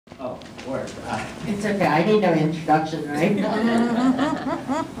Oh, word. It's okay, I need no introduction, right?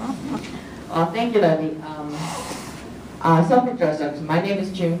 Thank you, Levy. Self-introduction. My name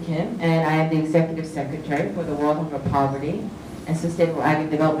is June Kim, and I am the Executive Secretary for the World Hunger Poverty and Sustainable Ag and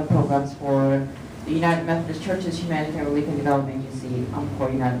Development Programs for the United Methodist Church's Humanitarian Relief and Development Agency,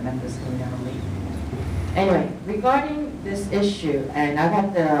 for United Methodist Community Relief. Anyway, regarding this issue, and I've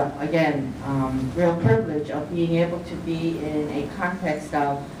had the, again, real privilege of being able to be in a context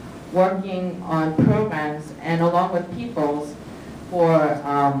of working on programs and along with peoples for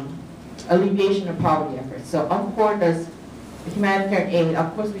alleviation of poverty efforts. So UNCOR does humanitarian aid.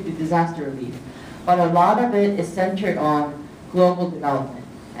 Of course we do disaster relief, but a lot of it is centered on global development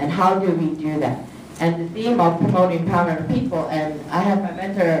and how do we do that. And the theme of promoting empowerment of people, and I have my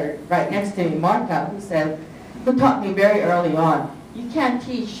mentor right next to me, Marta, who taught me very early on, you can't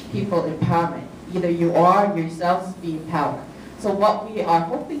teach people empowerment. Either you are yourselves be empowered. So what we are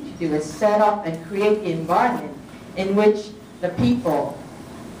hoping to do is set up and create the environment in which the people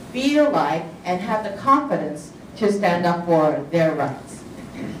feel like and have the confidence to stand up for their rights.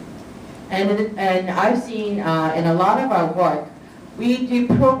 And I've seen in a lot of our work, we do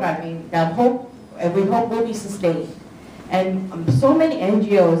programming that we hope will be sustained. And so many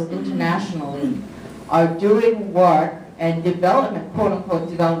NGOs internationally are doing work and development, quote unquote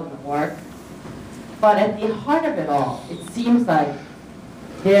development work. But at the heart of it all, it seems like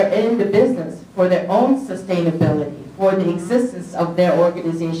they're in the business for their own sustainability, for the existence of their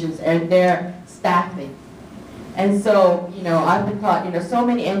organizations and their staffing. And so, I've been taught, so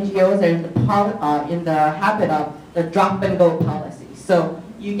many NGOs are in the habit of the drop and go policy. So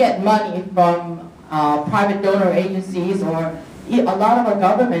you get money from private donor agencies or a lot of our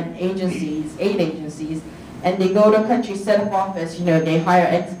government agencies, aid agencies, and they go to a country, set up office, they hire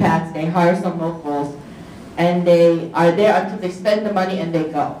expats, they hire some locals, and they are there until they spend the money and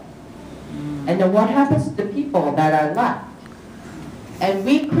they go. And then what happens to the people that are left? And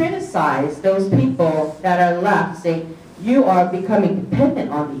we criticize those people that are left, say, you are becoming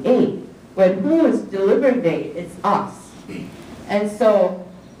dependent on the aid. When who is delivering the aid? It's us. And so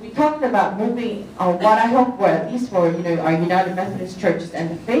we talked about moving, what I hope for, at least for our United Methodist churches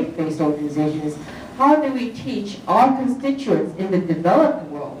and the faith-based organizations, how do we teach our constituents in the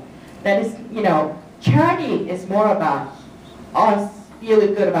developing world that is, charity is more about us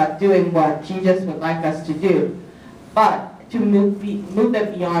feeling good about doing what Jesus would like us to do, but to move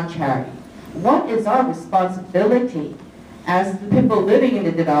them beyond charity. What is our responsibility as the people living in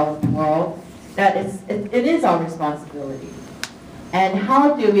the developed world? That it is our responsibility. And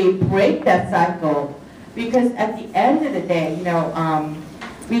how do we break that cycle? Because at the end of the day,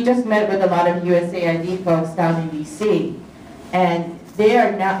 we just met with a lot of USAID folks down in DC, and they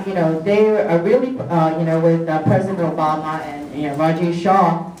are now, they are really, with President Obama and Rajesh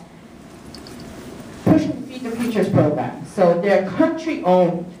Shah, pushing the Feed the Futures program. So they're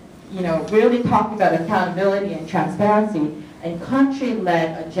country-owned, really talking about accountability and transparency and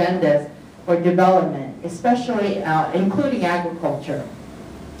country-led agendas for development, especially including agriculture.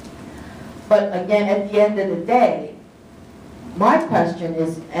 But again, at the end of the day, my question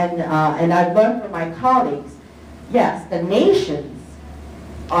is, and I've learned from my colleagues, yes, the nations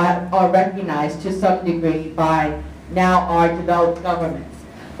are recognized to some degree by now our developed governments.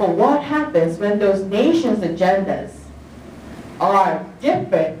 But what happens when those nations' agendas are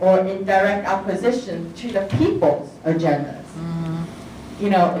different or in direct opposition to the people's agendas?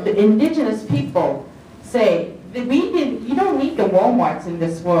 The indigenous people say, you don't need the Walmarts in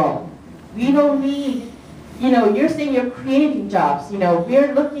this world. We don't need, you're saying you're creating jobs.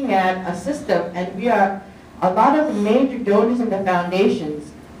 We're looking at a system, and a lot of the major donors and the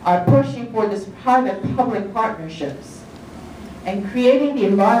foundations are pushing for this private-public partnerships and creating the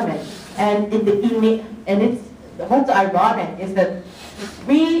environment. And what's ironic is that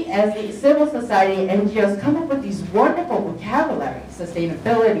we, as the civil society NGOs, come up with these wonderful vocabulary,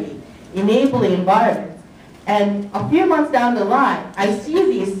 sustainability, enabling environments. And a few months down the line, I see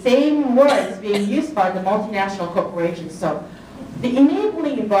these same words being used by the multinational corporations. So the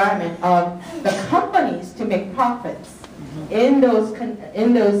enabling environment of the companies to make profits in those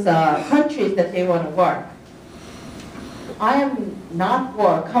countries that they want to work. I am not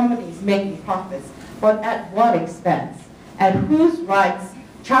for companies making profits, but at what expense? At whose rights,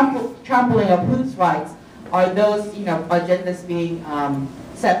 trampling of whose rights are those agendas being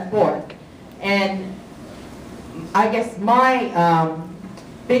set forth? And I guess my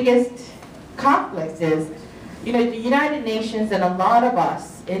biggest conflict is, the United Nations and a lot of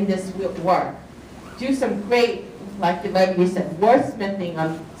us in this work do some great, like the lady said, wordsmithing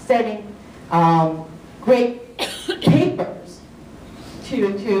on setting great papers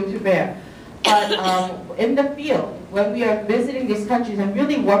to bear. But in the field, when we are visiting these countries and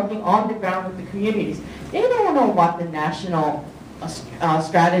really working on the ground with the communities, they don't know what the national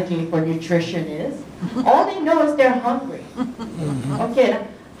strategy for nutrition is. All they know is they're hungry. Okay,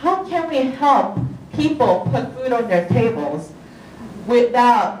 how can we help people put food on their tables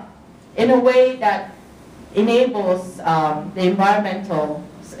without, in a way that enables the environmental,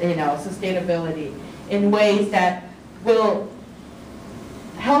 sustainability in ways that will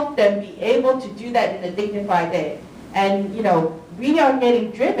help them be able to do that in a dignified way. And we are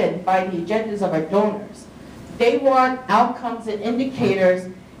getting driven by the agendas of our donors. They want outcomes and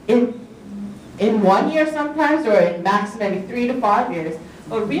indicators in 1 year sometimes, or in maximum 3 to 5 years.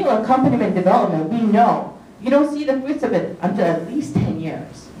 But real accompaniment development, we know you don't see the fruits of it until at least 10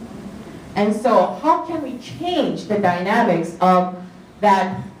 years. And so how can we change the dynamics of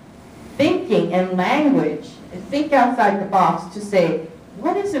that thinking and language, and think outside the box to say,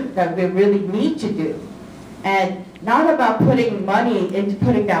 what is it that we really need to do? And not about putting money into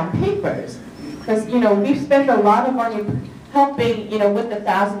putting down papers. Because, we've spent a lot of money helping, with the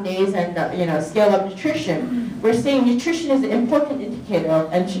 1,000 days and, scale up nutrition. We're saying nutrition is an important indicator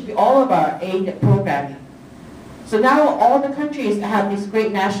and should be all of our aid programming. So now all the countries have these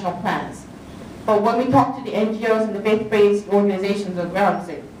great national plans. But when we talk to the NGOs and the faith-based organizations on the ground,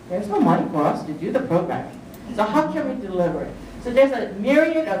 say, there's no money for us to do the programming. So how can we deliver it? So there's a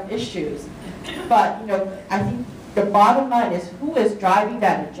myriad of issues. But, I think the bottom line is who is driving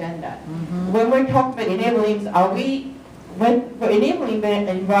that agenda? When we're talking about enabling, when we're enabling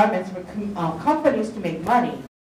environments for companies to make money,